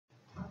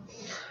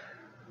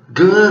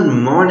Good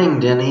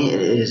morning, Denny.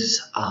 It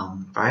is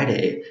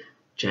Friday,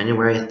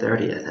 January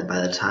 30th, and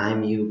by the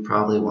time you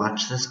probably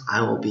watch this,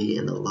 I will be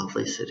in the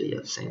lovely city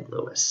of St.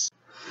 Louis.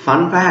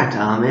 Fun fact,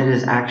 it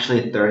is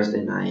actually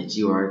Thursday night.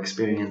 You are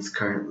experiencing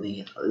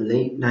currently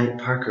late night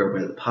Parker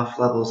where the puff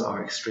levels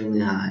are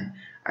extremely high.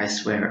 I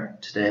swear,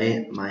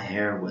 today my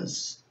hair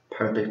was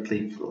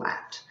perfectly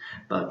flat,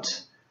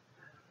 but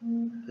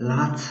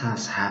lots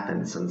has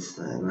happened since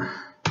then.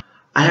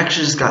 I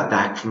actually just got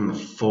back from a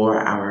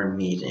 4-hour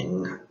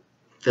meeting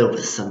filled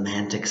with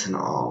semantics and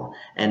all.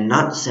 And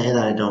not to say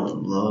that I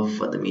don't love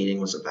what the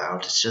meeting was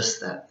about, it's just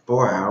that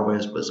 4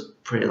 hours was a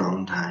pretty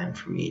long time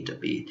for me to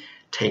be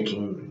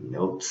taking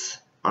notes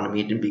on a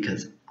meeting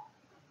because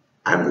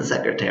I'm the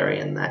secretary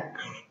in that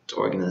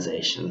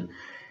organization.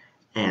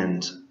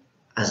 And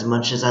as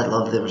much as I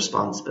love the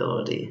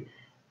responsibility,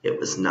 it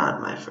was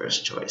not my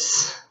first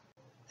choice.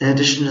 In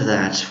addition to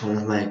that, one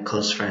of my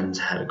close friends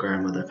had a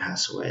grandmother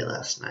pass away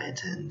last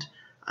night, and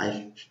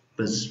I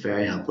was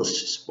very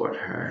helpless to support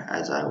her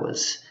as I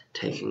was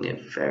taking a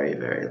very,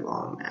 very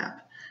long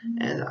nap,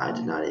 and I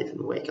did not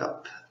even wake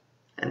up,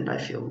 and I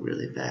feel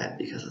really bad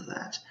because of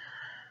that.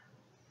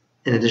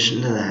 In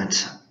addition to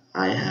that,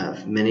 I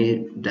have many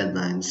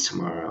deadlines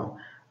tomorrow,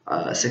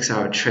 a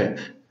 6-hour trip,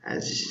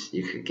 as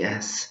you could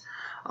guess,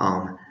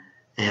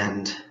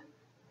 and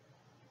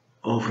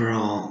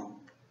overall,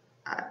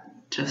 I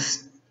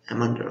just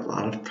am under a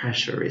lot of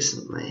pressure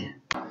recently.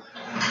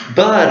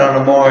 But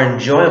on a more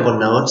enjoyable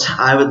note,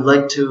 I would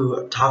like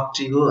to talk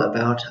to you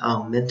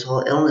about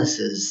mental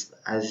illnesses,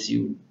 as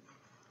you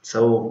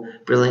so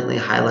brilliantly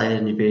highlighted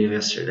in your video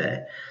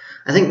yesterday.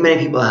 I think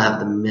many people have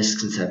the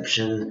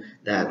misconception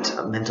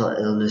that mental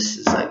illness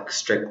is like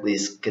strictly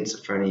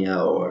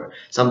schizophrenia or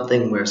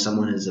something where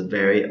someone is a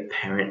very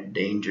apparent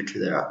danger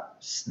to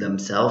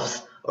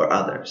themselves or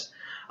others.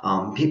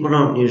 People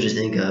don't usually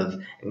think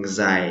of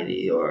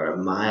anxiety or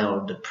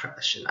mild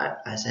depression.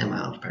 I say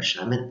mild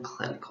depression, I meant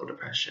clinical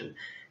depression,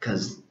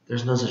 because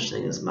there's no such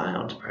thing as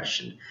mild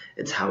depression.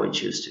 It's how we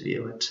choose to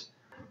view it.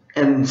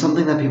 And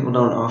something that people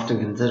don't often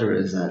consider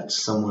is that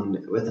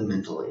someone with a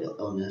mental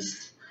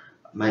illness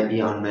might be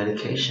on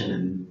medication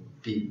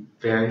and be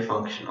very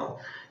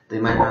functional. They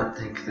might not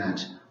think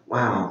that,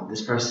 wow,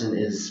 this person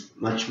is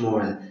much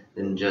more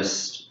than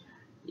just,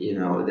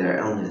 their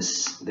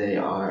illness. They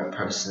are a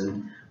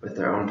person with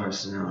their own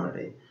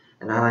personality.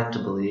 And I like to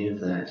believe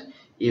that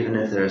even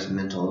if there's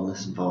mental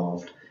illness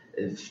involved,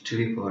 if two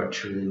people are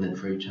truly meant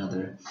for each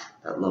other,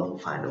 that love will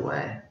find a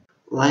way.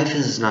 Life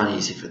is not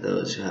easy for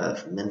those who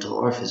have mental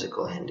or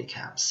physical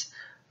handicaps,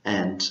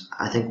 and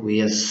I think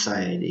we as a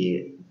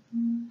society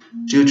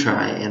do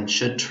try and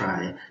should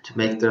try to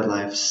make their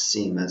lives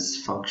seem as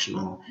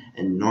functional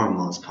and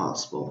normal as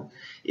possible,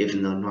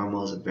 even though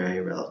normal is a very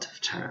relative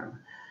term.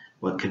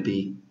 What could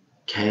be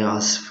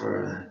chaos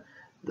for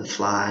the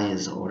fly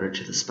is order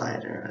to the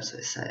spider, as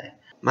they say.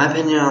 My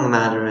opinion on the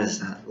matter is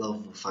that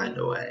love will find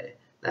a way,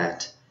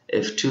 that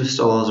if two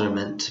souls are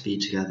meant to be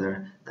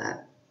together,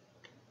 that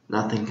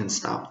nothing can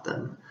stop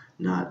them,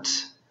 not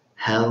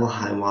hell,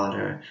 high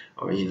water,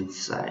 or even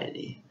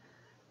society.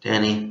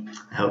 Danny,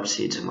 I hope to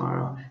see you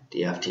tomorrow.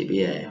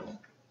 DFTBA.